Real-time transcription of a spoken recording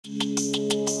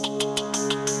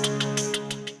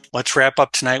Let's wrap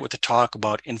up tonight with a talk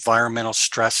about environmental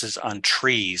stresses on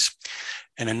trees.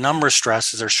 And a number of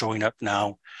stresses are showing up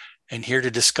now. And here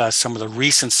to discuss some of the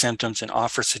recent symptoms and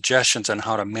offer suggestions on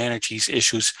how to manage these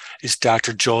issues is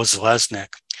Dr. Joe Zeleznik.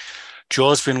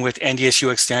 Joe has been with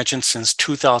NDSU Extension since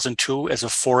 2002 as a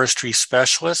forestry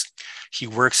specialist. He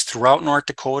works throughout North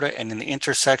Dakota and in the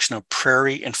intersection of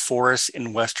prairie and forest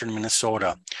in western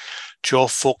Minnesota. Joe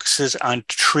focuses on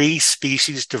tree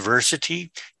species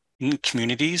diversity in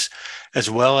communities, as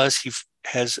well as he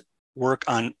has work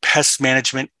on pest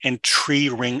management and tree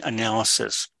ring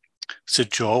analysis. So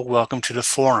Joe, welcome to the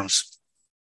forums.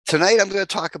 Tonight, I'm going to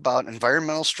talk about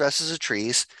environmental stresses of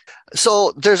trees.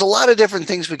 So there's a lot of different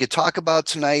things we could talk about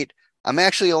tonight. I'm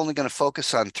actually only going to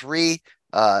focus on three.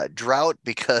 Drought,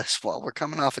 because, well, we're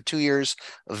coming off of 2 years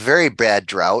of very bad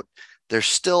drought. There's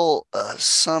still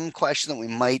some question that we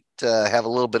might have a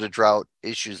little bit of drought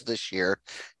issues this year,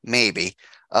 maybe.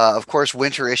 Of course,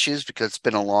 winter issues because it's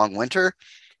been a long winter,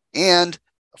 and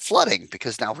flooding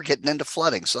because now we're getting into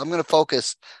flooding. So I'm going to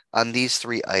focus on these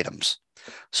three items.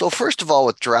 So first of all,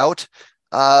 with drought,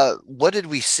 what did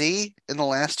we see in the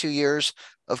last 2 years?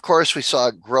 Of course, we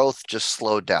saw growth just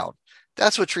slowed down.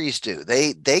 That's what trees do.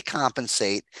 They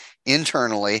compensate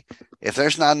internally. If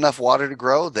there's not enough water to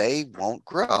grow, they won't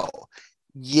grow.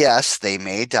 Yes, they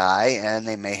may die and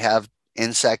they may have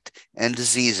insect and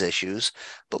disease issues,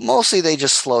 but mostly they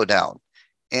just slow down.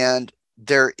 And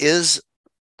there is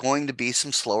going to be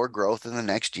some slower growth in the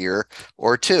next year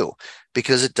or two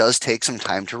because it does take some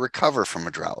time to recover from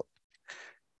a drought.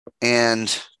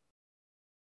 And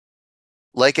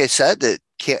like I said,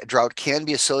 drought can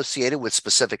be associated with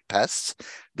specific pests.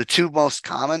 The two most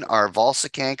common are Valsa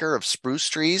canker of spruce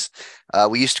trees.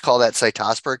 We used to call that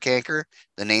Cytospora canker.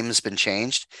 The name has been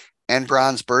changed. And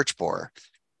bronze birch borer.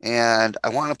 And I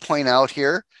want to point out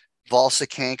here, Valsa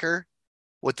canker,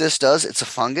 what this does, it's a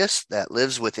fungus that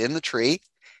lives within the tree.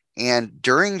 And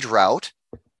during drought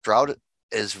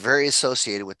is very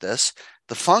associated with this.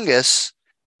 The fungus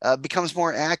becomes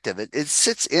more active. It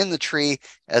sits in the tree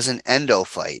as an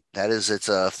endophyte. That is, it's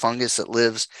a fungus that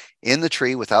lives in the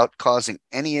tree without causing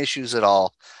any issues at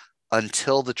all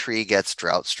until the tree gets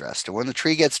drought stressed. And when the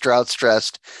tree gets drought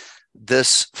stressed,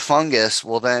 this fungus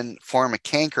will then form a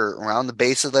canker around the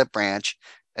base of that branch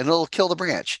and it'll kill the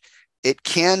branch. It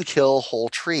can kill whole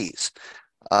trees.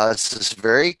 This is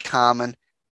very common.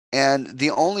 And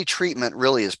the only treatment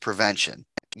really is prevention.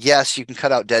 Yes, you can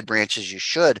cut out dead branches. You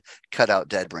should cut out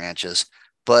dead branches.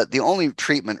 But the only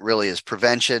treatment really is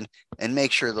prevention and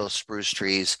make sure those spruce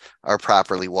trees are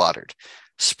properly watered.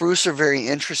 Spruce are very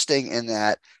interesting in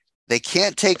that they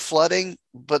can't take flooding,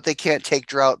 but they can't take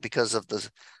drought because of the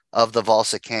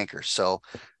Valsa canker. So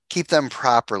keep them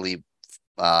properly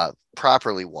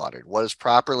watered. What is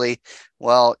properly?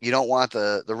 Well, you don't want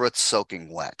the roots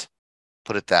soaking wet.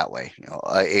 Put it that way.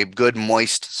 A good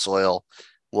moist soil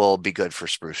will be good for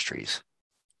spruce trees.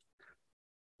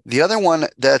 The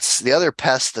other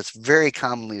pest that's very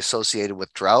commonly associated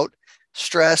with drought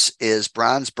stress is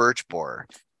bronze birch borer.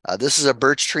 This is a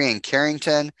birch tree in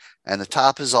Carrington, and the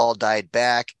top is all died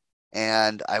back.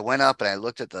 And I went up and I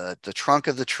looked at the trunk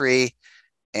of the tree,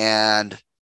 and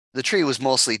the tree was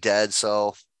mostly dead.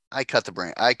 So I cut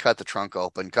the trunk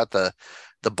open, cut the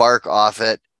bark off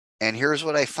it. And here's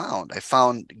what I found. I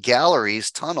found galleries,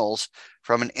 tunnels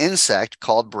from an insect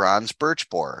called bronze birch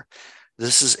borer.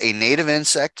 This is a native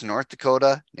insect to North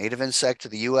Dakota, native insect to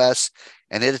the US,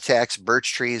 and it attacks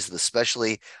birch trees,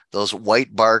 especially those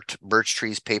white-barked birch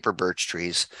trees, paper birch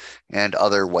trees, and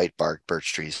other white-barked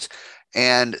birch trees.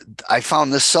 And I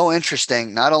found this so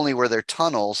interesting. Not only were there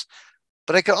tunnels,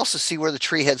 but I could also see where the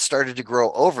tree had started to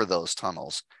grow over those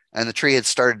tunnels, and the tree had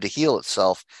started to heal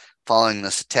itself following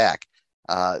this attack.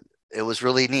 It was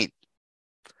really neat.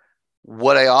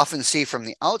 What I often see from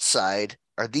the outside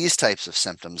are these types of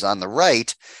symptoms. On the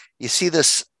right, you see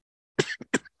this,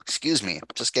 excuse me, I'm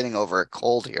just getting over a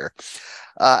cold here.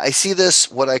 I see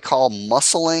this, what I call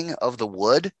muscling of the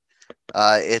wood.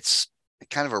 It's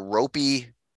kind of a ropey,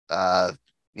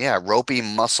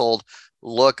 muscled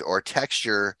look or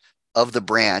texture of the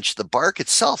branch. The bark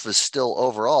itself is still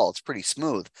overall, it's pretty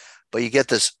smooth, but you get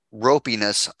this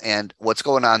ropiness, and what's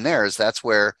going on there is that's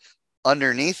where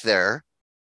underneath there,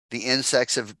 the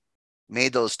insects have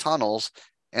made those tunnels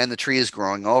and the tree is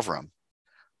growing over them.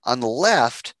 On the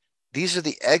left, these are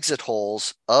the exit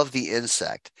holes of the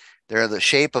insect. They're the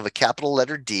shape of a capital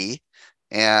letter D,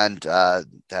 and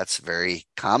that's very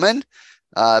common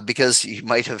because you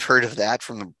might have heard of that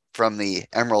from the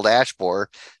emerald ash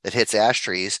borer that hits ash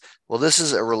trees. Well, this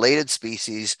is a related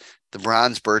species, the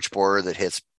bronze birch borer that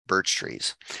hits birch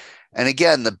trees. And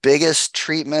again, the biggest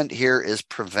treatment here is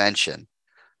prevention.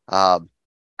 Um,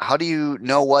 how do you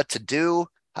know what to do?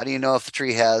 How do you know if the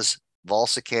tree has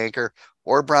Valsa canker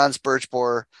or bronze birch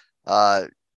borer? Uh,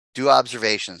 do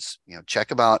observations, check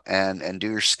them out and do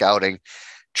your scouting.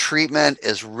 Treatment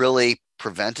is really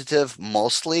preventative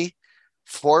mostly.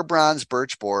 For bronze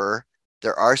birch borer,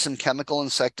 there are some chemical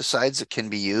insecticides that can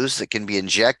be used that can be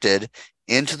injected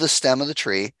into the stem of the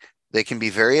tree. They can be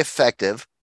very effective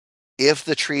if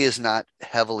the tree is not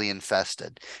heavily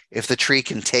infested. If the tree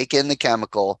can take in the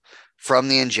chemical from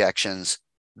the injections,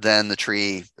 then the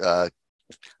tree,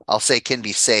 I'll say, can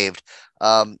be saved.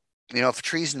 Um, if a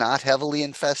tree's not heavily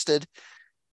infested,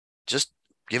 just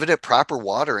give it a proper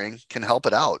watering can help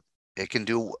it out. It can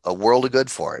do a world of good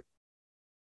for it.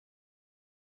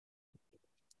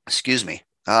 Excuse me.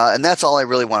 And that's all I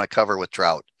really want to cover with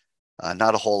drought.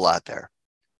 Not a whole lot there.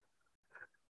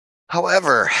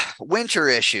 However, winter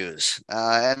issues,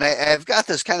 and I've got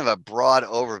this kind of a broad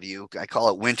overview. I call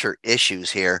it winter issues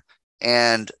here.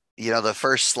 And, the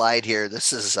first slide here,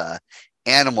 this is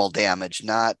animal damage,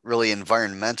 not really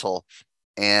environmental.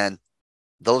 And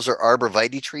those are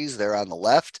arborvitae trees there on the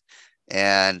left,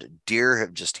 and deer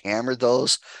have just hammered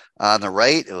those. On the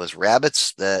right, it was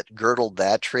rabbits that girdled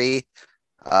that tree.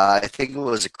 I think it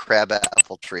was a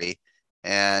crabapple tree,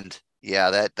 and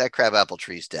yeah, that crabapple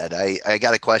tree's dead. I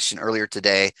got a question earlier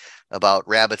today about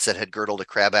rabbits that had girdled a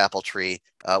crabapple tree.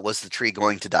 Was the tree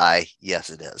going to die?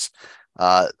 Yes, it is.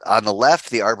 On the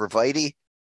left, the arborvitae.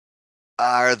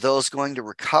 Are those going to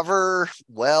recover?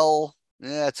 Well,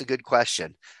 that's a good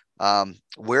question.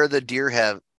 Where the deer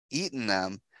have eaten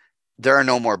them, there are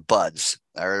no more buds.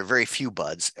 There are very few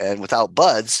buds, and without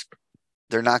buds,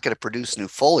 they're not going to produce new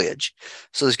foliage.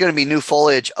 So there's going to be new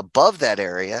foliage above that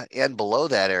area and below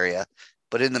that area,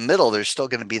 but in the middle, there's still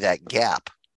going to be that gap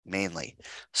mainly.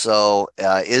 So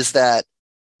is that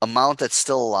amount that's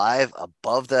still alive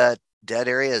above that dead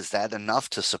area, is that enough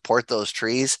to support those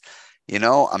trees?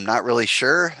 I'm not really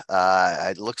sure.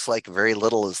 It looks like very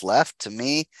little is left to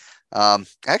me. I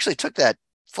actually took that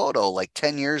photo like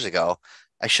 10 years ago.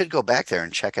 I should go back there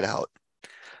and check it out.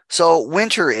 So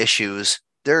winter issues,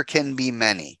 there can be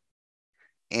many.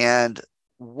 And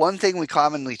one thing we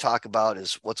commonly talk about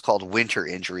is what's called winter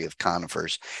injury of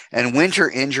conifers. And winter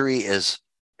injury is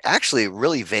actually a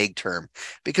really vague term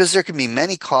because there can be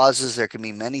many causes, there can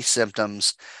be many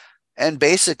symptoms. And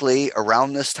basically,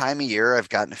 around this time of year, I've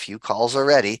gotten a few calls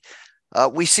already.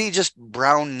 We see just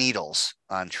brown needles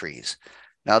on trees.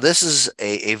 Now, this is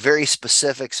a very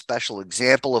specific, special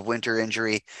example of winter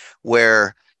injury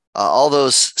where all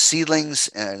those seedlings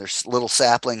and there's little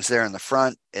saplings there in the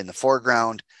front, in the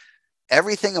foreground,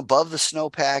 everything above the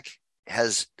snowpack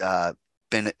has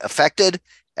been affected.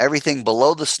 Everything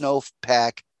below the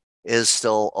snowpack is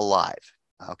still alive.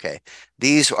 Okay.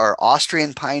 These are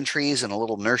Austrian pine trees in a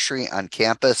little nursery on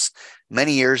campus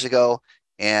many years ago.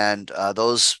 And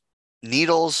those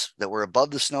needles that were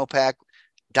above the snowpack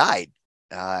died.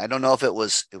 I don't know if it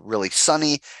was really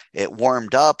sunny, it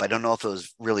warmed up. I don't know if it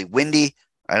was really windy.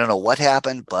 I don't know what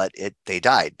happened, but they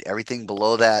died. Everything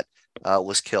below that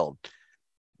was killed.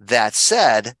 That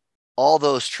said, all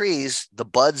those trees, the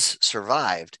buds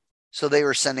survived, so they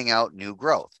were sending out new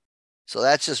growth. So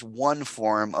that's just one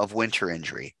form of winter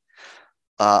injury.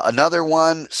 Another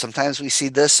one, sometimes we see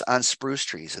this on spruce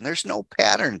trees, and there's no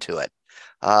pattern to it.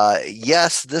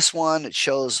 Yes, this one, it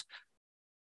shows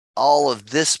all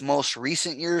of this most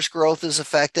recent year's growth is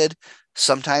affected.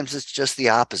 Sometimes it's just the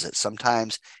opposite.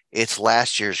 Sometimes it's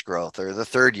last year's growth or the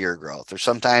third year growth, or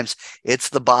sometimes it's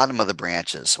the bottom of the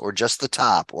branches or just the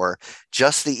top or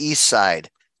just the east side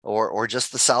or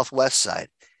just the southwest side.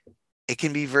 It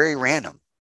can be very random.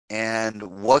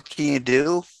 And what can you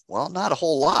do? Well, not a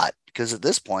whole lot because at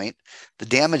this point, the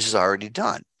damage is already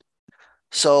done.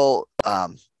 So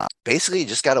basically, you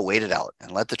just got to wait it out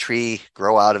and let the tree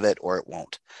grow out of it or it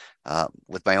won't.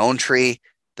 With my own tree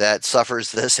that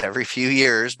suffers this every few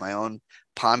years, my own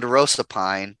ponderosa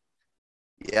pine,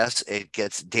 yes, it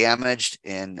gets damaged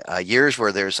in years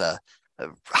where there's a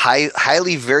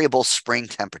highly variable spring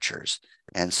temperatures.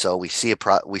 And so we see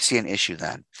an issue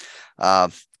then.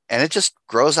 Um, and it just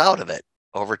grows out of it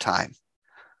over time.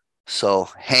 So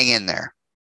hang in there.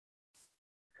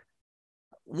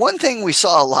 One thing we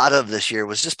saw a lot of this year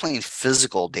was just plain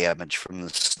physical damage from the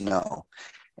snow.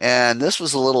 And this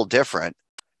was a little different.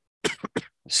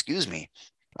 Excuse me.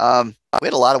 We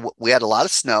had a lot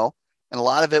of snow, and a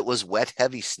lot of it was wet,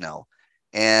 heavy snow.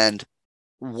 And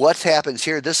what happens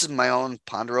here? This is my own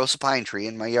ponderosa pine tree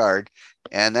in my yard,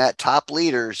 and that top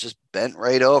leader is just bent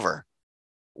right over.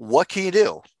 What can you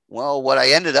do? Well, what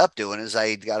I ended up doing is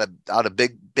I got out a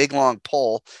big long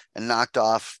pole and knocked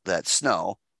off that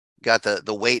snow, got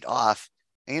the weight off.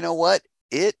 And you know what?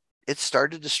 it it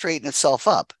started to straighten itself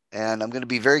up. And I'm going to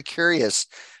be very curious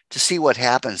to see what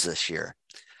happens this year.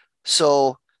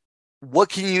 So what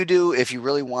can you do if you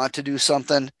really want to do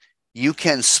something? You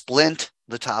can splint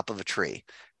the top of a tree.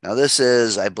 Now, this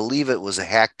is, I believe it was a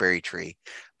hackberry tree,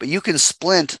 but you can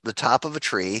splint the top of a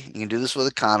tree. You can do this with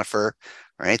a conifer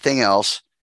or anything else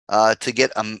to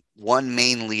get one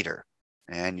main leader.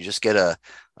 And you just get a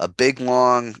big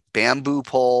long bamboo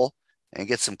pole and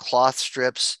get some cloth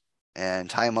strips and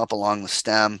tie them up along the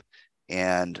stem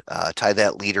and tie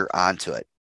that leader onto it.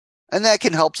 And that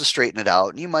can help to straighten it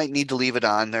out. You might need to leave it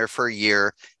on there for a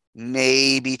year,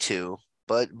 maybe two,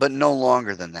 but no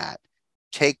longer than that.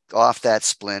 Take off that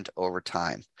splint over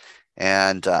time.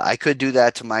 And I could do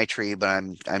that to my tree, but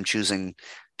I'm choosing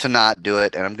to not do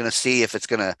it. And I'm going to see if it's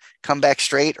going to come back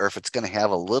straight or if it's going to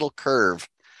have a little curve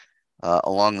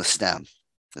along the stem.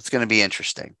 It's going to be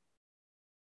interesting.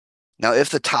 Now, if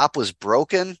the top was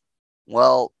broken,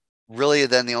 well, really,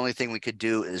 then the only thing we could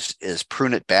do is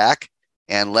prune it back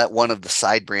and let one of the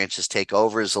side branches take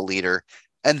over as a leader.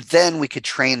 And then we could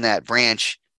train that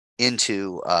branch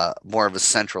into more of a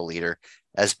central leader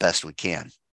as best we can.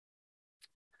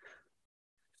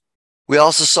 We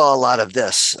also saw a lot of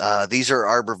this. These are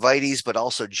arborvitaes, but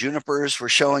also junipers were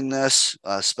showing this,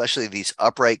 especially these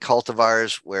upright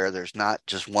cultivars where there's not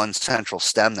just one central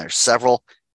stem, there's several,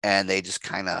 and they just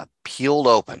kind of peeled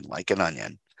open like an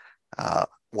onion.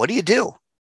 What do you do?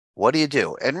 What do you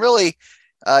do? And really,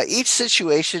 each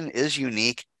situation is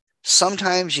unique.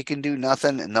 Sometimes you can do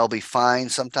nothing and they'll be fine.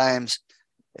 Sometimes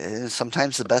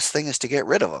the best thing is to get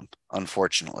rid of them,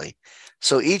 unfortunately.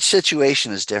 So each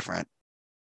situation is different.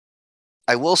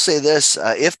 I will say this,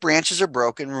 if branches are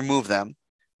broken, remove them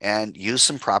and use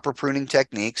some proper pruning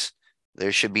techniques.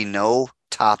 There should be no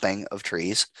topping of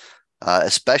trees,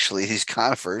 especially these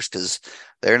conifers, because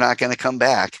they're not going to come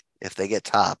back if they get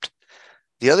topped.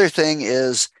 The other thing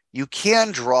is you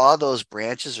can draw those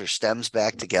branches or stems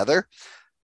back together.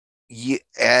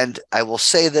 And I will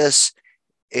say this,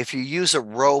 if you use a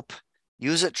rope,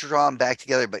 use it to draw them back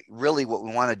together. But really what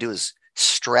we want to do is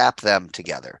strap them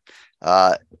together.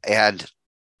 And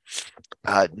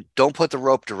don't put the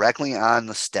rope directly on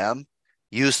the stem.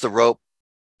 Use the rope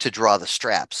to draw the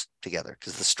straps together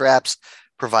because the straps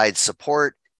provide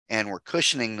support and we're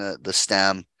cushioning the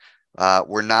stem.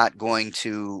 We're not going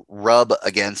to rub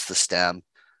against the stem.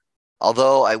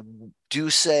 Although I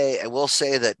will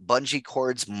say that bungee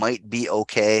cords might be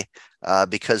okay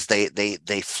because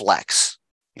they flex.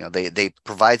 You know, they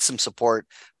provide some support,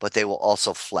 but they will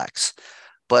also flex.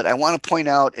 But I want to point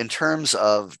out in terms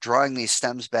of drawing these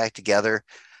stems back together,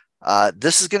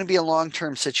 this is going to be a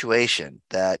long-term situation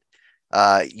that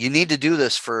you need to do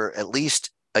this for at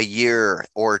least a year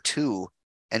or two,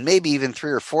 and maybe even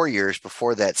 3 or 4 years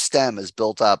before that stem has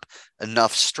built up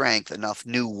enough strength, enough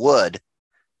new wood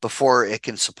before it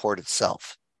can support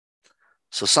itself.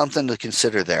 So something to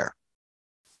consider there.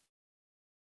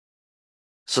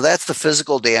 So that's the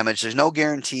physical damage. There's no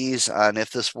guarantees on if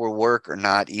this will work or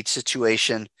not. Each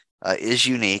situation is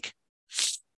unique.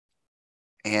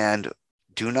 And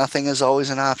do nothing is always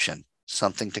an option,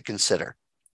 something to consider.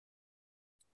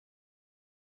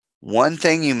 One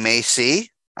thing you may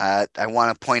see, I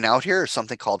want to point out here, is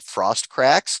something called frost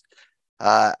cracks.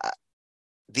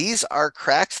 These are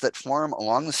cracks that form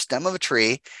along the stem of a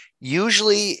tree.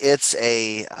 Usually it's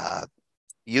a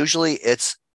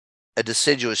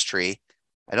deciduous tree.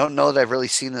 I don't know that I've really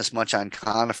seen this much on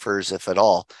conifers, if at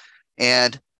all.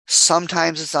 And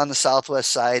sometimes it's on the southwest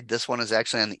side. This one is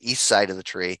actually on the east side of the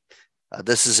tree.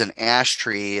 This is an ash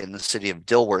tree in the city of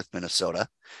Dilworth, Minnesota.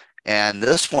 And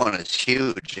this one is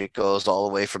huge. It goes all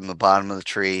the way from the bottom of the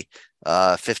tree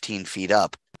 15 feet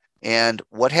up. And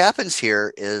what happens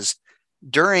here is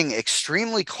during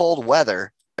extremely cold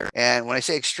weather, and when I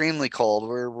say extremely cold,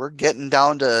 we're getting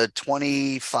down to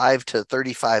 25 to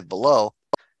 35 below.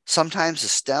 Sometimes the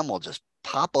stem will just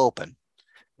pop open.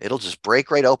 It'll just break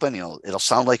right open. It'll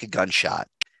sound like a gunshot.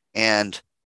 And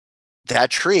that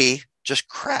tree just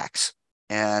cracks.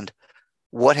 And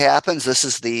what happens, this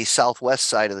is the southwest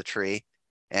side of the tree.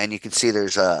 And you can see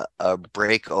there's a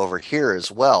break over here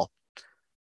as well.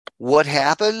 What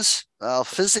happens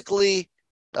physically,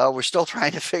 we're still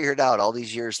trying to figure it out all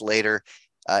these years later.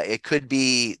 It could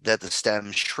be that the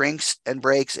stem shrinks and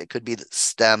breaks. It could be that the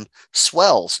stem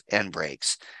swells and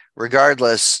breaks.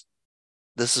 Regardless,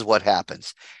 this is what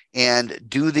happens. And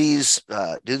do these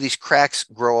cracks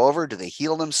grow over? Do they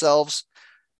heal themselves?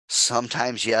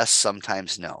 Sometimes yes,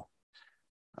 sometimes no.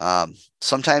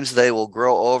 Sometimes they will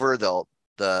grow over.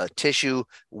 The tissue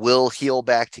will heal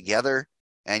back together,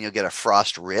 and you'll get a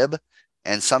frost rib.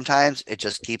 And sometimes it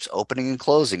just keeps opening and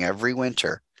closing every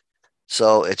winter.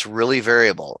 So it's really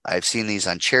variable. I've seen these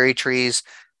on cherry trees,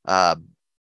 uh,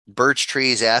 birch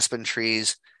trees, aspen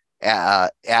trees,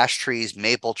 ash trees,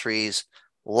 maple trees,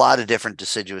 a lot of different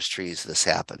deciduous trees. This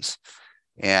happens.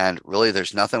 And really,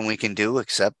 there's nothing we can do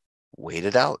except wait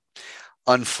it out.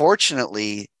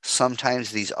 Unfortunately,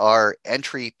 sometimes these are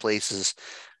entry places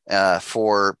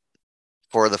for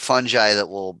the fungi that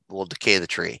will decay the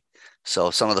tree.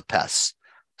 So some of the pests.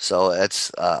 So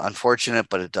it's unfortunate,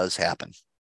 but it does happen.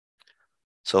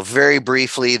 So very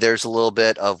briefly, there's a little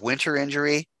bit of winter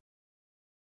injury.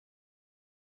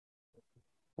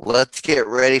 Let's get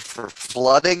ready for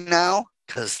flooding now,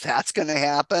 because that's going to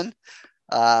happen.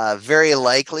 Very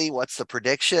likely. What's the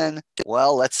prediction?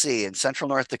 Well, let's see. In central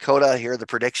North Dakota, here are the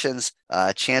predictions.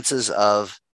 Chances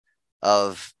of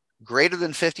greater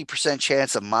than 50%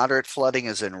 chance of moderate flooding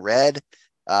is in red.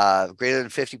 Greater than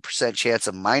 50% chance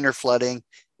of minor flooding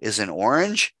is in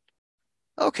orange.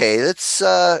 Okay, it's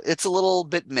a little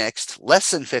bit mixed. Less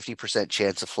than 50%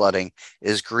 chance of flooding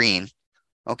is green.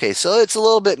 Okay, so it's a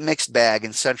little bit mixed bag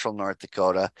in central North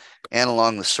Dakota and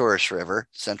along the Souris River,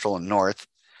 central and north.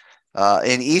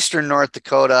 In eastern North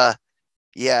Dakota,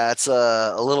 yeah, it's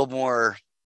a little more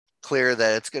clear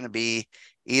that it's going to be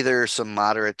either some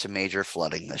moderate to major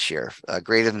flooding this year,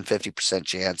 greater than 50%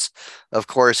 chance. Of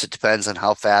course, it depends on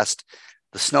how fast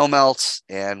the snow melts,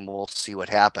 and we'll see what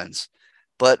happens.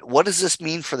 But what does this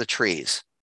mean for the trees?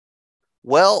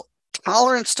 Well,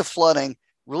 tolerance to flooding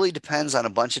really depends on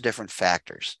a bunch of different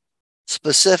factors.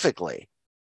 Specifically,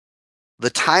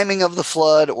 the timing of the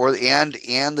flood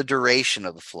and the duration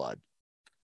of the flood.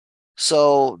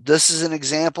 So this is an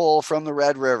example from the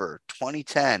Red River,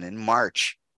 2010 in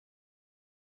March.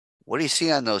 What do you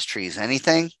see on those trees?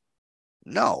 Anything?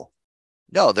 No,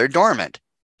 no, they're dormant.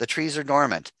 The trees are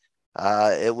dormant.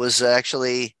 It was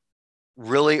actually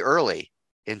really early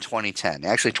in 2010.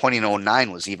 Actually,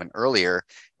 2009 was even earlier,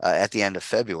 at the end of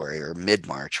February or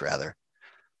mid-March rather.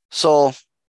 So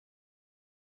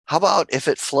how about if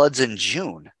it floods in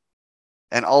June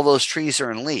and all those trees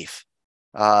are in leaf?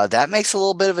 That makes a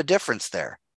little bit of a difference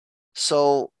there.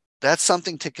 So that's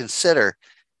something to consider.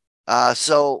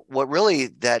 So what really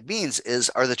that means is,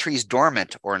 are the trees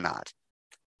dormant or not?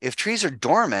 If trees are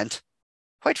dormant,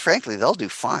 quite frankly, they'll do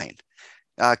fine.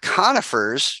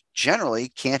 Conifers generally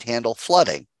can't handle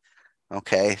flooding.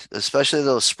 Okay, especially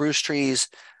those spruce trees.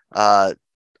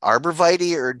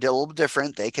 Arborvitae are a little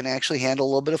different. They can actually handle a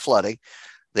little bit of flooding.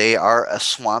 They are a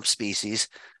swamp species,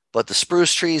 but the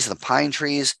spruce trees, the pine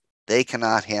trees, they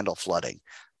cannot handle flooding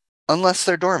unless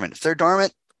they're dormant. If they're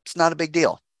dormant, it's not a big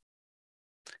deal.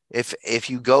 If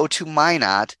you go to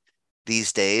Minot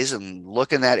these days and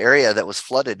look in that area that was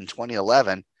flooded in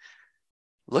 2011,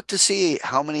 look to see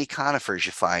how many conifers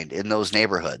you find in those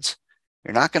neighborhoods.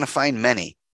 You're not going to find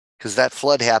many, because that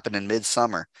flood happened in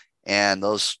midsummer and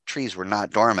those trees were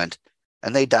not dormant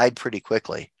and they died pretty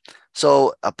quickly.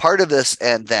 So a part of this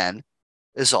and then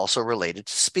is also related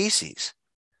to species.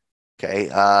 Okay,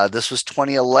 this was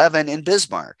 2011 in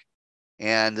Bismarck,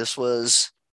 and this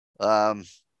was Megan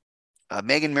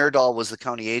Myrdal was the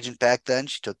county agent back then.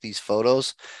 She took these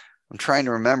photos. I'm trying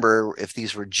to remember if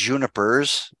these were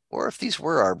junipers or if these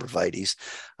were arborvitaes.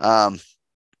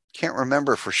 Can't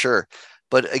remember for sure.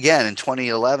 But again, in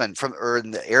 2011,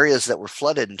 in the areas that were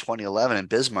flooded in 2011 in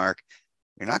Bismarck,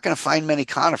 you're not going to find many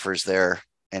conifers there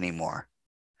anymore.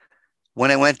 When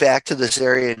I went back to this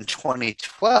area in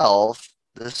 2012,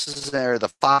 this is near the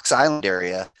Fox Island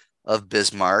area of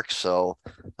Bismarck, so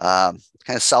kind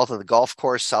of south of the golf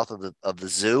course, south of the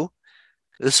zoo.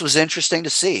 This was interesting to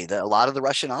see that a lot of the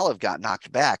Russian olive got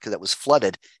knocked back that was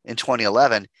flooded in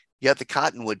 2011, yet the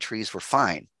cottonwood trees were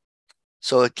fine.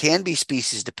 So it can be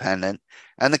species dependent.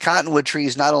 And the cottonwood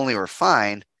trees not only were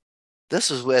fine, this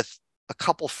was with a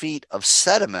couple feet of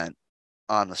sediment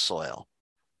on the soil.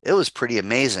 It was pretty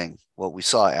amazing what we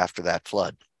saw after that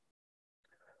flood.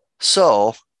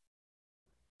 So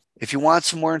if you want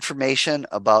some more information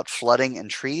about flooding and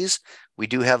trees, we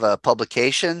do have a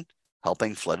publication,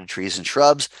 Helping Flooded Trees and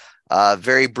Shrubs.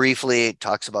 Very briefly, it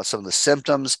talks about some of the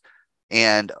symptoms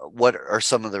and what are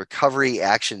some of the recovery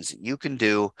actions that you can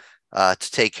do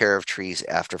to take care of trees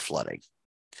after flooding.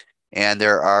 And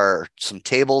there are some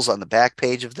tables on the back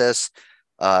page of this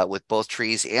with both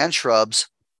trees and shrubs,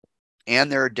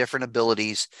 and there are different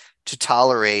abilities to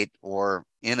tolerate or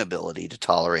inability to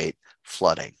tolerate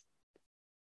flooding.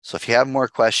 So if you have more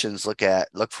questions, look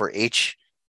for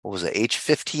what was it,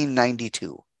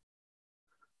 H1592.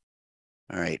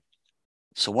 All right.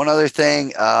 So one other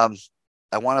thing I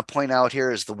want to point out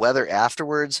here is the weather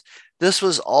afterwards. This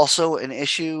was also an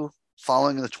issue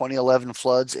following the 2011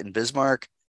 floods in Bismarck.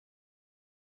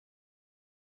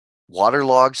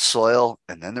 waterlogged soil,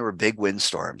 and then there were big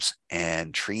windstorms,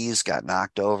 and trees got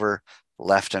knocked over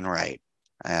left and right.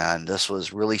 And this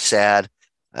was really sad.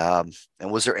 And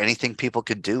was there anything people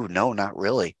could do? No, not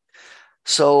really.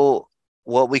 So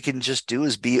what we can just do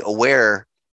is be aware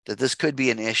that this could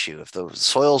be an issue. If the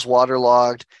soil's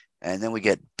waterlogged and then we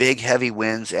get big, heavy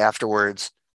winds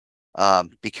afterwards,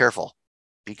 be careful.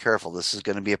 Be careful. This is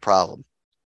going to be a problem.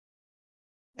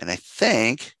 And I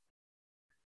think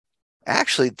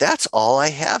actually that's all I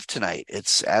have tonight.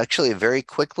 It's actually a very uh,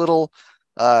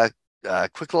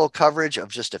 quick little coverage of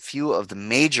just a few of the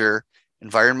major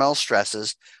environmental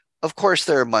stresses. Of course,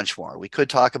 there are much more. We could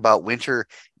talk about winter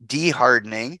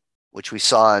dehardening, which we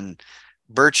saw in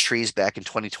birch trees back in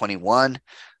 2021,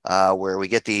 where we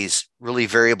get these really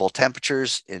variable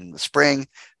temperatures in the spring.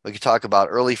 We could talk about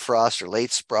early frost or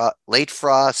late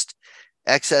frost,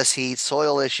 excess heat,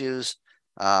 soil issues.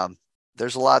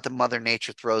 There's a lot that Mother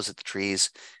Nature throws at the trees,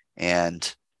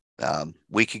 and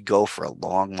we could go for a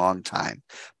long, long time.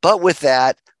 But with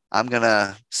that, I'm going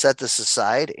to set this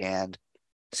aside and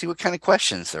see what kind of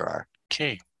questions there are.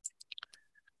 Okay.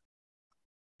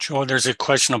 Joe, there's a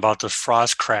question about the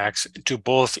frost cracks. Do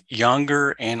both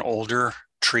younger and older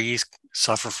trees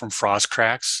suffer from frost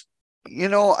cracks?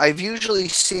 I've usually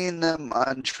seen them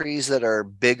on trees that are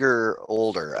bigger,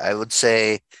 older. I would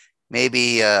say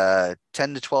maybe 10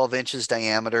 to 12 inches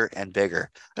diameter and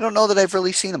bigger. I don't know that I've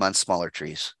really seen them on smaller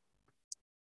trees.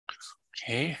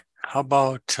 Okay. How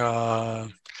about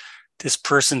this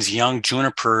person's young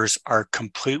junipers are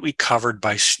completely covered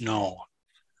by snow?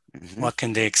 Mhm. What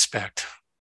can they expect?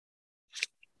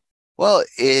 Well,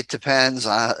 it depends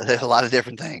on a lot of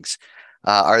different things.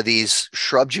 Are these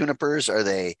shrub junipers? Are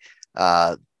they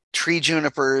tree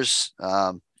junipers?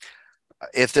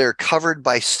 If they're covered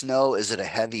by snow, is it a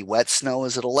heavy, wet snow?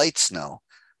 Is it a light snow?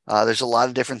 There's a lot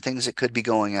of different things that could be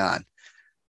going on.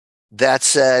 That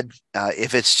said,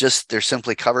 if it's just they're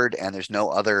simply covered and there's no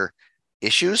other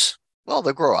issues, well,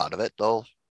 they'll grow out of it. It'll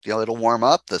warm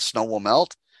up, the snow will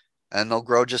melt, and they'll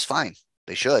grow just fine.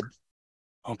 They should.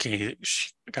 Okay,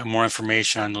 got more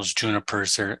information on those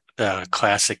junipers. They're the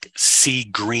classic sea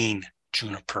green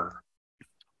juniper.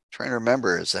 Trying to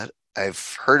remember, is that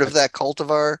I've heard of that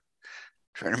cultivar.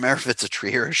 Trying to remember if it's a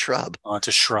tree or a shrub. Oh, it's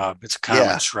a shrub. It's a common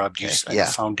Yeah. shrub Okay. used as a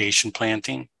Yeah. foundation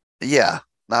planting. Yeah.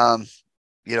 Um,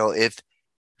 if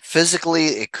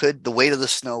physically the weight of the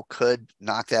snow could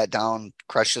knock that down,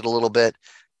 crush it a little bit,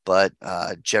 but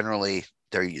generally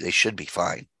they should be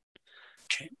fine.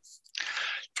 Okay.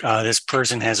 This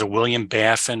person has a William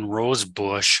Baffin rose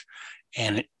bush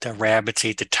and the rabbits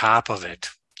ate the top of it.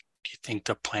 Do you think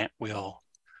the plant will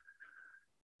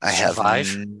I have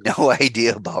survive? no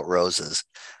idea about roses.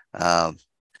 Um,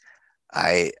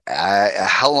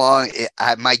 how long?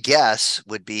 My guess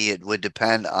would be it would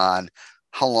depend on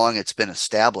how long it's been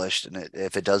established, and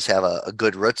if it does have a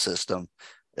good root system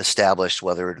established,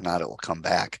 whether or not it will come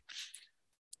back.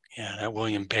 Yeah, that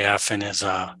William Baffin that's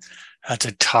a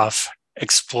tough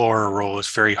explorer rose,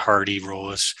 very hardy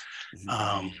rose.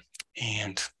 Mhm.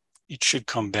 And it should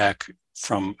come back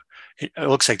from, it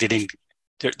looks like they didn't,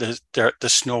 the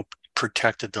snow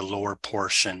protected the lower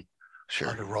portion of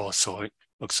Sure. the rose. So it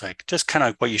looks like just kind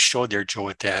of what you showed there, Joe,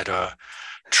 with that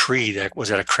tree that was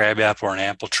that a crabapple or an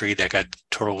apple tree that got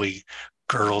totally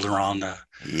girdled around the,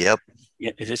 Yep.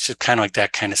 it's just kind of like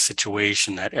that kind of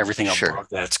situation that everything Sure. above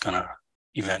that's going to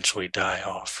eventually die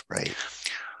off. Right.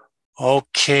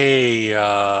 Okay.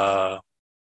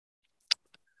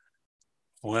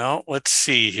 Well, let's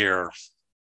see here.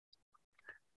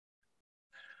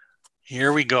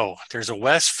 Here we go. There's a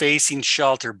west-facing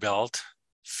shelter belt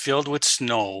filled with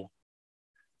snow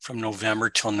from November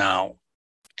till now.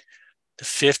 The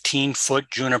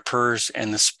 15-foot junipers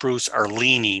and the spruce are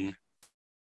leaning,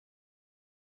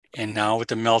 and now with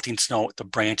the melting snow, the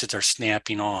branches are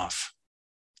snapping off.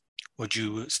 Would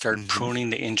you start Mhm. pruning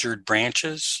the injured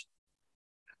branches?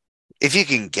 If you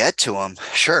can get to them,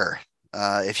 sure.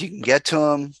 If you can get to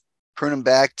them, prune them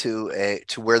back to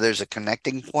where there's a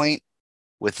connecting point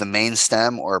with the main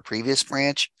stem or a previous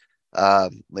branch.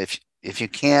 If you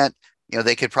can't,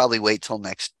 they could probably wait till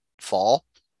next fall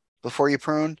before you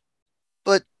prune.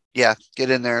 But yeah, get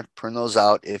in there, prune those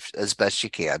out if as best you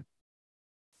can.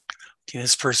 Okay,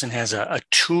 this person has a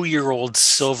 2-year-old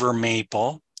silver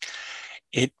maple.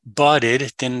 It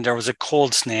budded, then there was a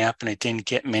cold snap, and it didn't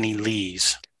get many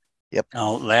leaves. Yep.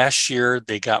 Now, last year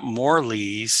they got more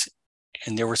leaves,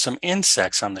 and there were some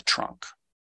insects on the trunk.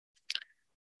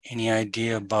 Any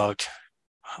idea about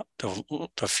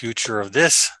the future of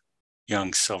this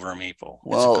young silver maple? Is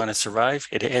it Well, going to survive?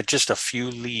 It had just a few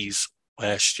leaves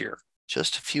last year.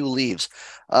 just a few leaves.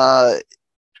 Uh,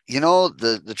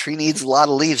 the tree needs a lot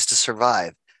of leaves to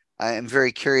survive. I am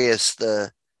very curious.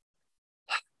 The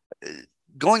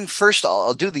Going first,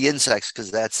 I'll do the insects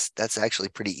because that's actually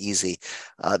pretty easy.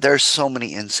 There's so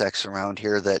many insects around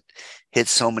here that hit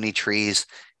so many trees.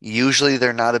 Usually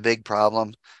they're not a big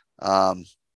problem. Um,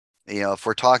 if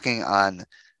we're talking on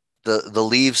the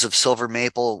leaves of silver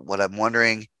maple, what I'm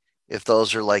wondering if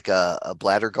those are like a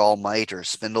bladder gall mite or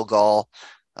spindle gall.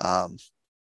 Um,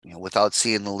 without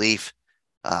seeing the leaf,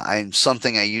 I'm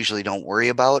something I usually don't worry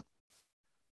about.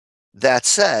 That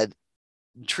said,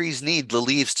 trees need the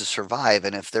leaves to survive,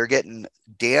 and if they're getting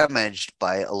damaged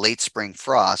by a late spring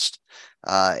frost,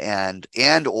 and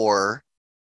or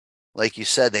like you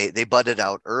said, they budded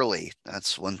out early.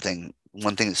 That's one thing.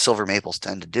 One thing that silver maples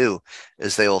tend to do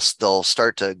is they'll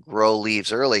start to grow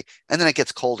leaves early, and then it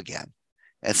gets cold again.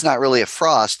 And it's not really a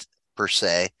frost per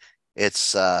se.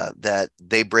 It's that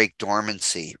they break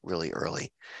dormancy really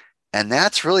early, and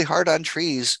that's really hard on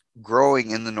trees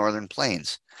growing in the northern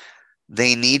plains.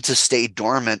 They need to stay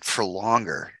dormant for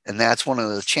longer. And that's one of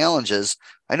the challenges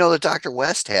I know that Dr.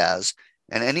 West has,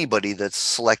 and anybody that's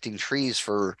selecting trees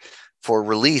for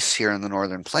release here in the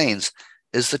northern plains,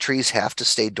 is the trees have to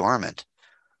stay dormant.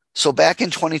 So back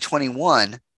in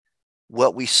 2021,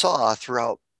 what we saw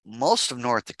throughout most of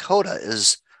North Dakota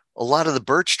is a lot of the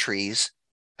birch trees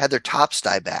had their tops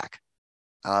die back.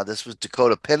 This was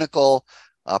Dakota Pinnacle,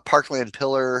 Parkland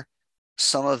Pillar,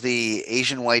 some of the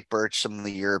Asian white birch, some of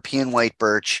the European white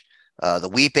birch, the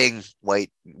weeping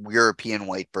white European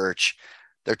white birch.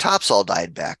 Their tops all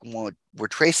died back. And what we're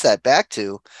traced that back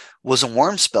to was a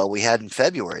warm spell we had in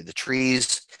February. The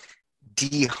trees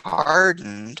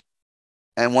dehardened,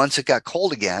 and once it got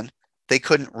cold again, they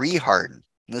couldn't reharden.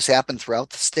 And this happened throughout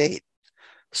the state.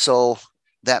 So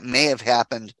that may have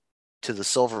happened to the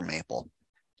silver maple,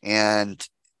 and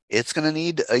it's going to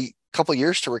need a couple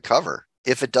years to recover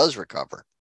if it does recover.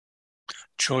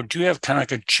 Joe, do you have kind of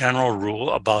like a general rule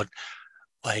about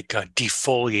like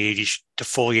defoliation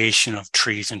of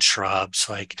trees and shrubs?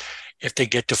 Like if they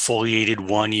get defoliated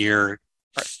 1 year,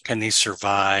 can they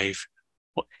survive?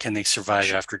 Can they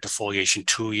survive after defoliation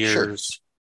two Sure. years?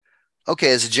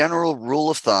 Okay, as a general rule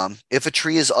of thumb, if a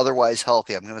tree is otherwise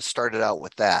healthy, I'm going to start it out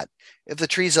with that. If the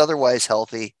tree is otherwise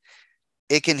healthy,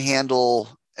 it can handle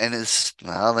and is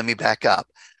well, let me back up.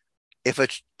 If a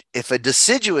if a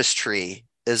deciduous tree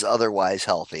is otherwise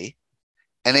healthy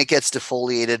and it gets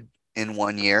defoliated in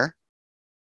 1 year,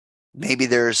 maybe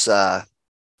there's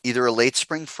either a late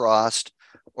spring frost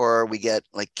or we get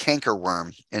like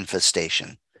cankerworm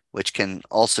infestation, which can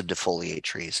also defoliate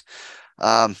trees.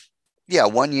 Um, yeah,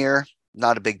 1 year,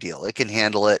 not a big deal. It can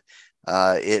handle it.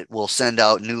 It will send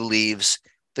out new leaves.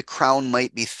 The crown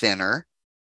might be thinner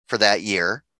for that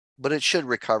year, but it should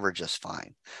recover just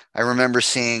fine. I remember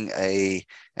seeing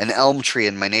an elm tree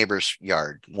in my neighbor's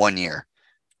yard 1 year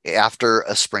after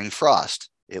a spring frost.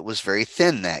 It was very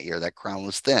thin that year. That crown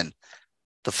was thin.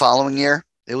 The following year,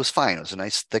 it was fine. It was a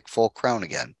nice, thick, full crown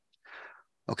again.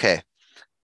 Okay.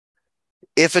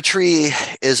 If a tree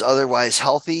is otherwise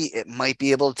healthy, it might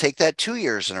be able to take that 2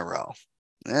 years in a row.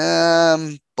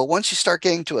 But once you start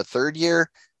getting to a third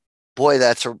year, boy,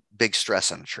 that's a big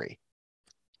stress on a tree.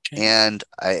 Okay. And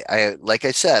I like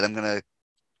I said, I'm going to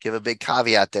give a big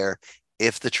caveat there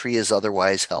if the tree is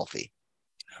otherwise healthy,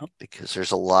 Yep. because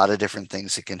there's a lot of different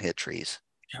things that can hit trees.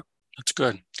 Yep. That's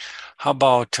good. How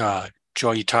about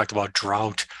Joe? You talked about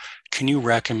drought. Can you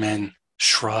recommend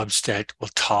shrubs that will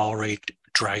tolerate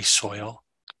dry soil?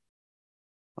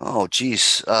 Oh,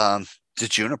 geez. The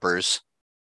junipers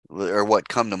are what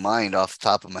come to mind off the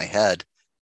top of my head.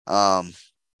 Um,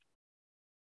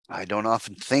 I don't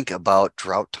often think about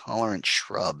drought tolerant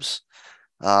shrubs.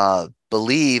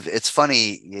 Believe it's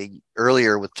funny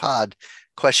earlier with Todd,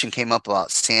 question came up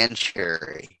about sand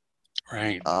cherry.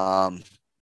 Right. Um,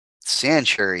 Sand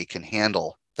cherry can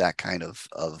handle that kind of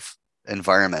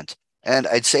environment. And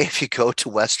I'd say if you go to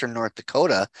Western North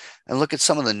Dakota and look at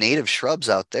some of the native shrubs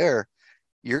out there,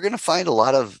 you're going to find a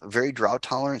lot of very drought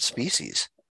tolerant species.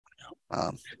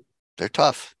 Um, they're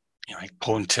tough. Like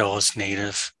Potentill is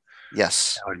native.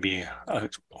 Yes. That would be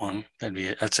one.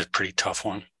 That's a pretty tough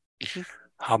one. Mhm.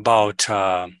 How about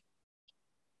got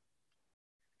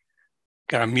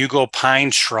a Mugo pine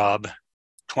shrub,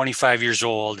 25 years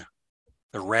old.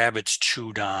 The rabbits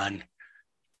chewed on,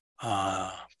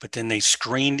 but then they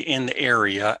screened in the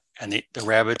area, and the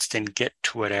rabbits didn't get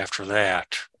to it after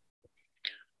that.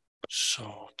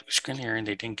 So the screened area, and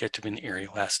they didn't get to in the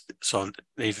area last. So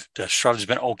the shrub's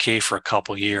been okay for a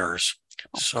couple years. Oh,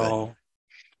 good. So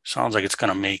sounds like it's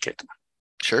going to make it.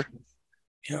 Sure.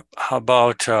 Yep. How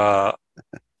about a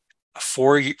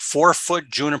 4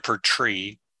 foot juniper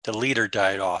tree? the leader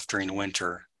died off during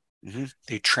winter. Mhm.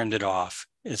 They trimmed it off.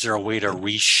 Is there a way to Yep.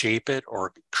 reshape it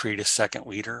or create a second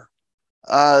leader?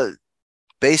 Uh,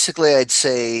 Basically, I'd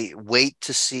say wait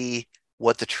to see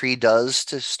what the tree does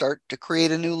to start to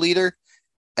create a new leader,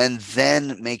 and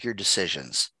then make your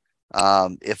decisions.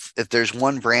 If there's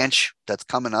one branch that's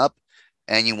coming up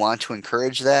and you want to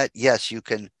encourage that, yes, you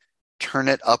can turn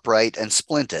it upright and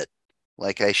splint it,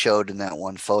 like I showed in that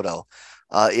one photo.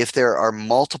 If there are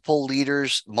multiple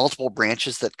leaders, multiple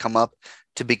branches that come up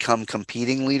to become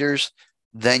competing leaders,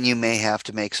 then you may have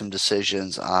to make some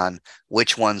decisions on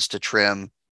which ones to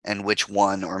trim and which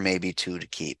one or maybe two to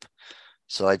keep.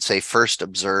 So I'd say first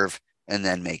observe and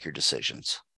then make your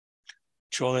decisions.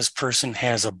 Joel, this person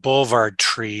has a boulevard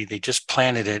tree. They just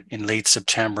planted it in late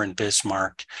September in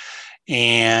Bismarck.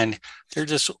 And they're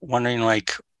just wondering,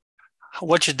 like,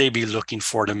 what should they be looking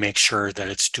for to make sure that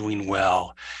it's doing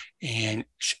well? And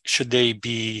should they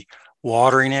be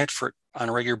watering it for on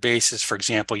a regular basis? For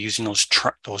example, using those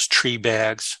tree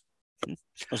bags,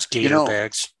 those You gator know,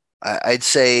 bags. I'd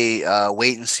say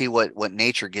wait and see what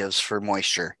nature gives for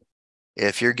moisture.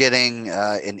 If you're getting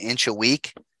an inch a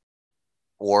week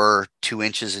or 2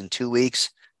 inches in 2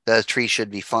 weeks, the tree should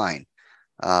be fine.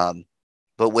 Um,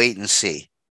 but wait and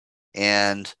see.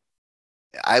 And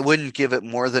I wouldn't give it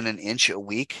more than an inch a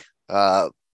week,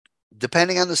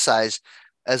 depending on the size.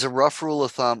 As a rough rule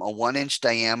of thumb, a 1 inch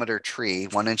diameter tree,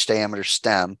 1 inch diameter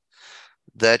stem,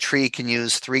 that tree can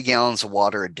use 3 gallons of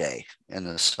water a day in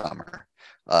the summer.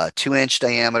 2 inch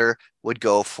diameter would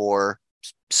go for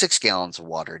 6 gallons of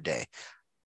water a day.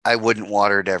 I wouldn't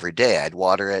water it every day. I'd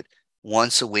water it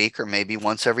once a week or maybe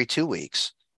once every 2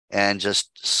 weeks and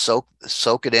just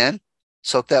soak it in,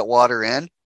 soak that water in,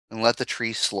 and let the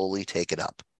tree slowly take it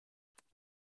up.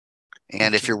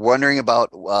 And if Okay. you're wondering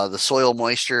about the soil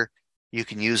moisture, you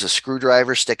can use a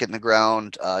screwdriver, stick it in the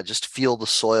ground, just feel the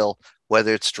soil,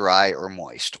 whether it's dry or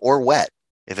moist or wet.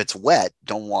 If it's wet,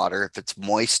 don't water. If it's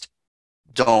moist,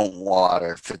 don't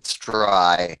water. If it's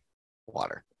dry,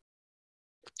 water.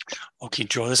 Okay,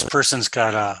 Joe, this person's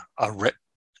got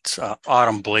it's a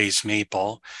autumn blaze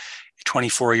maple,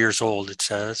 24 years old, it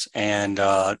says, and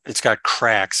it's got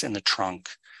cracks in the trunk.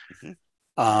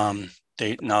 Mhm.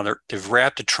 They've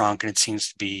wrapped the trunk and it seems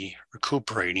to be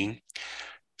recuperating.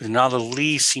 But now the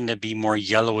leaves seem to be more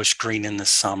yellowish green in the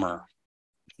summer.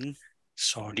 Mhm.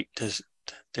 So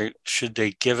should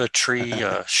they give a tree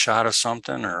a shot of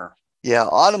something or? Yeah,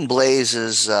 autumn blaze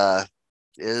is not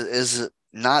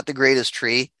the greatest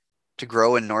tree to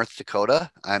grow in North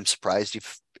Dakota. I'm surprised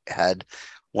you've had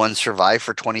one survive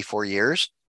for 24 years.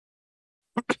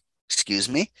 Excuse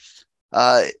me.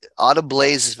 Uh, Autumn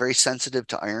blaze is very sensitive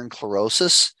to iron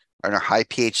chlorosis in our high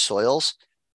pH soils.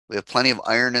 We have plenty of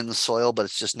iron in the soil, but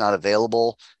it's just not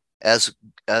available as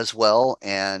as well.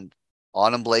 And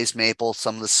autumn blaze maple,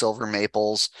 some of the silver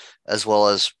maples, as well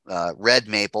as red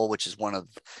maple, which is one of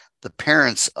the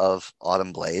parents of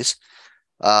autumn blaze,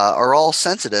 are all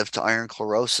sensitive to iron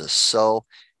chlorosis. So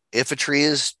if a tree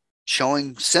is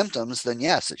showing symptoms, then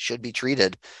yes, it should be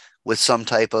treated with some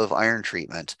type of iron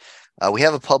treatment. We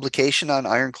have a publication on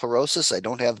iron chlorosis. I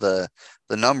don't have the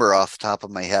number off the top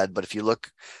of my head, but if you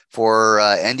look for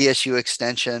NDSU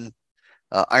Extension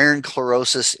iron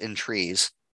chlorosis in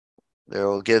trees, there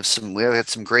will give some. We have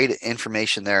some great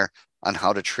information there on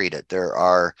how to treat it. There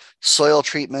are soil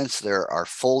treatments, there are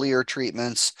foliar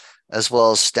treatments, as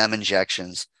well as stem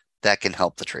injections that can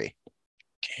help the tree.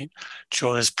 Okay.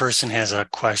 Joe, this person has a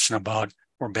question about,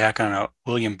 we're back on a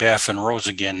William Baffin Rose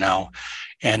again now,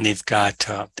 and they've got,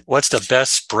 what's the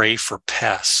best spray for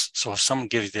pests? So if someone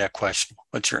gives you that question,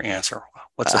 what's your answer?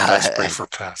 What's the best spray Uh, for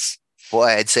pests? Boy,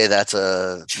 I'd say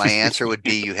my answer would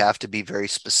be you have to be very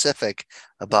specific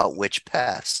about which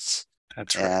pests.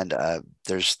 That's right. And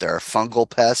there are fungal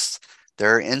pests,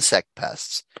 there are insect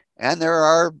pests, and there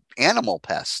are animal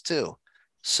pests too.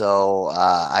 So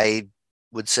I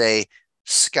would say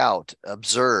scout,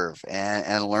 observe,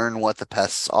 and learn what the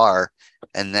pests are,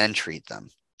 and then treat them.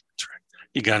 That's right.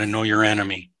 You got to know your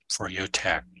enemy before you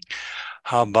attack.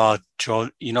 How about, Joe?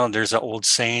 There's an old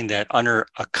saying that under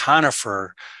a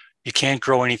conifer, you can't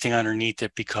grow anything underneath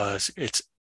it because it's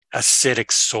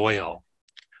acidic soil.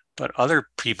 But other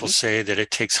people Mhm. say that it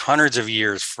takes hundreds of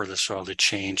years for the soil to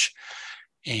change.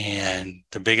 And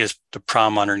the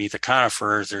problem underneath the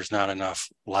conifer is there's not enough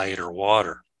light or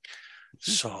water.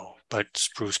 So, but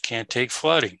spruce can't take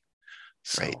flooding.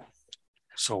 Right.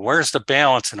 So where's the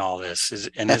balance in all this? Is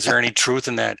there any truth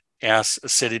in that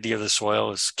acidity of the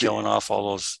soil is The, killing off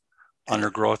all those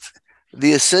undergrowth?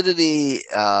 the acidity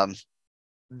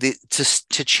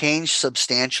to change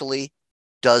substantially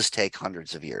does take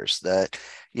hundreds of years. That,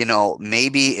 you know,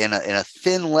 maybe in a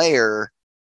thin layer,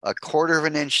 a quarter of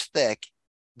an inch thick,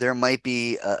 there might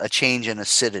be a change in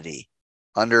acidity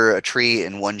under a tree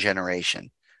in one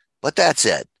generation, but that's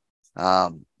it.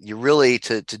 You really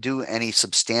to do any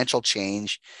substantial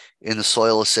change in the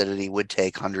soil acidity would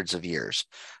take hundreds of years.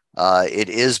 It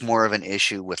is more of an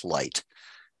issue with light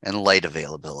and light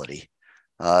availability.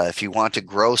 If you want to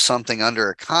grow something under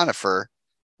a conifer,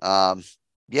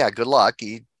 yeah, good luck.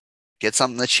 You get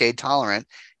something that's shade tolerant.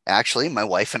 Actually, my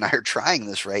wife and I are trying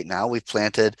this right now. We've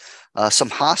planted some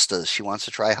hostas. She wants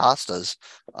to try hostas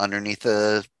underneath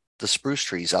the spruce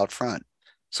trees out front.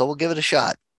 So we'll give it a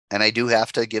shot. And I do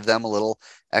have to give them a little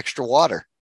extra water.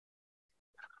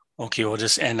 Okay, we'll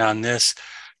just end on this.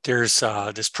 There's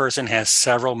this person has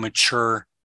several mature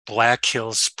Black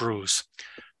Hills spruce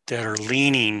that are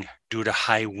leaning due to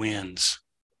high winds.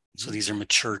 So these are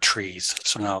mature trees.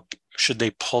 So now, should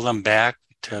they pull them back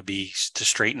to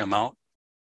straighten them out?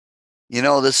 You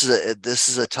know, this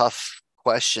is a tough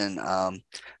question.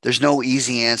 There's no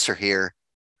easy answer here.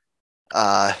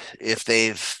 If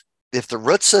the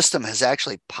root system has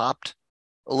actually popped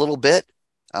a little bit,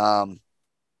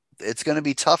 it's going to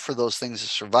be tough for those things to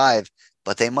survive,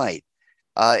 but they might.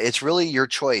 It's really your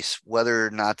choice whether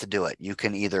or not to do it. You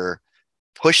can either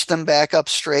push them back up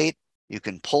straight, you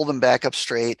can pull them back up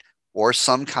straight, or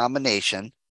some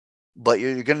combination, but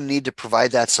you're going to need to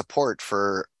provide that support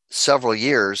for several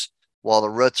years while the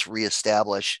roots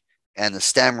reestablish and the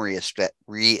stem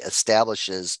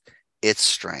reestablishes its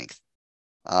strength.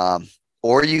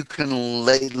 Or you can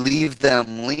leave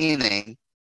them leaning,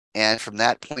 and from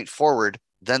that point forward,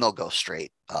 then they'll go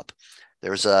straight up.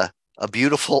 There's a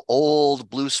beautiful old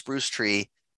blue spruce tree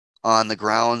on the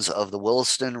grounds of the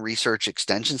Williston Research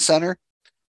Extension Center,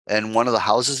 and one of the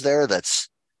houses there that's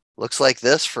looks like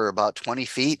this for about 20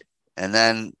 feet, and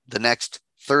then the next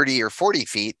 30 or 40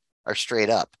 feet are straight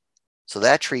up. So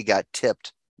that tree got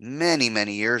tipped many,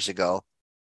 many years ago,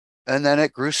 and then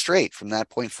it grew straight from that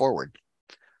point forward.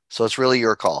 So it's really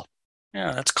your call.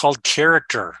 Yeah, that's called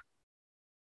character.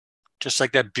 Just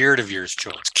like that beard of yours,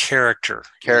 Joe. It's character.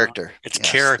 Character. It's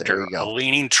Yes, there character. you A go.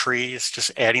 leaning tree is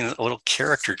just adding a little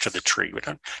character to the tree.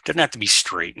 It doesn't have to be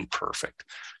straight and perfect.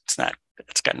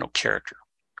 It's got no character.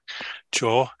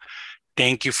 Joe,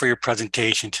 thank you for your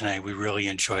presentation tonight. We really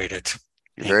enjoyed it.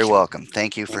 You're very Thank you. welcome.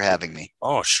 Thank you for Thank you. having me.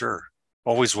 Oh, sure.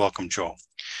 Always welcome, Joe.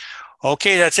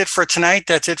 Okay, that's it for tonight.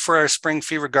 That's it for our Spring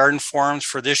Fever Garden Forums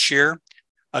for this year.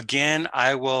 Again,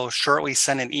 I will shortly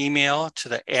send an email to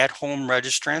the at-home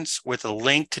registrants with a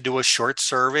link to do a short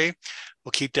survey.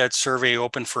 We'll keep that survey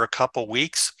open for a couple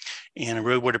weeks, and I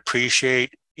really would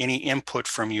appreciate any input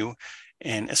from you.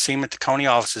 And same at the county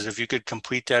offices, if you could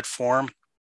complete that form,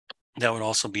 that would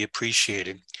also be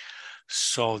appreciated.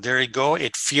 So there you go.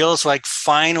 It feels like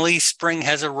finally spring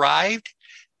has arrived.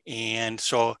 And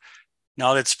so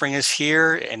now that spring is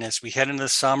here, and as we head into the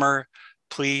summer,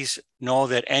 please know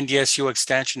that NDSU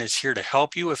Extension is here to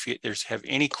help you. If you have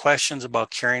any questions about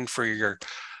caring for your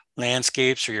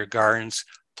landscapes or your gardens,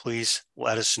 please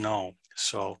let us know.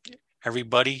 So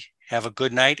everybody, have a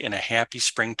good night and a happy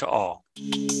spring to all.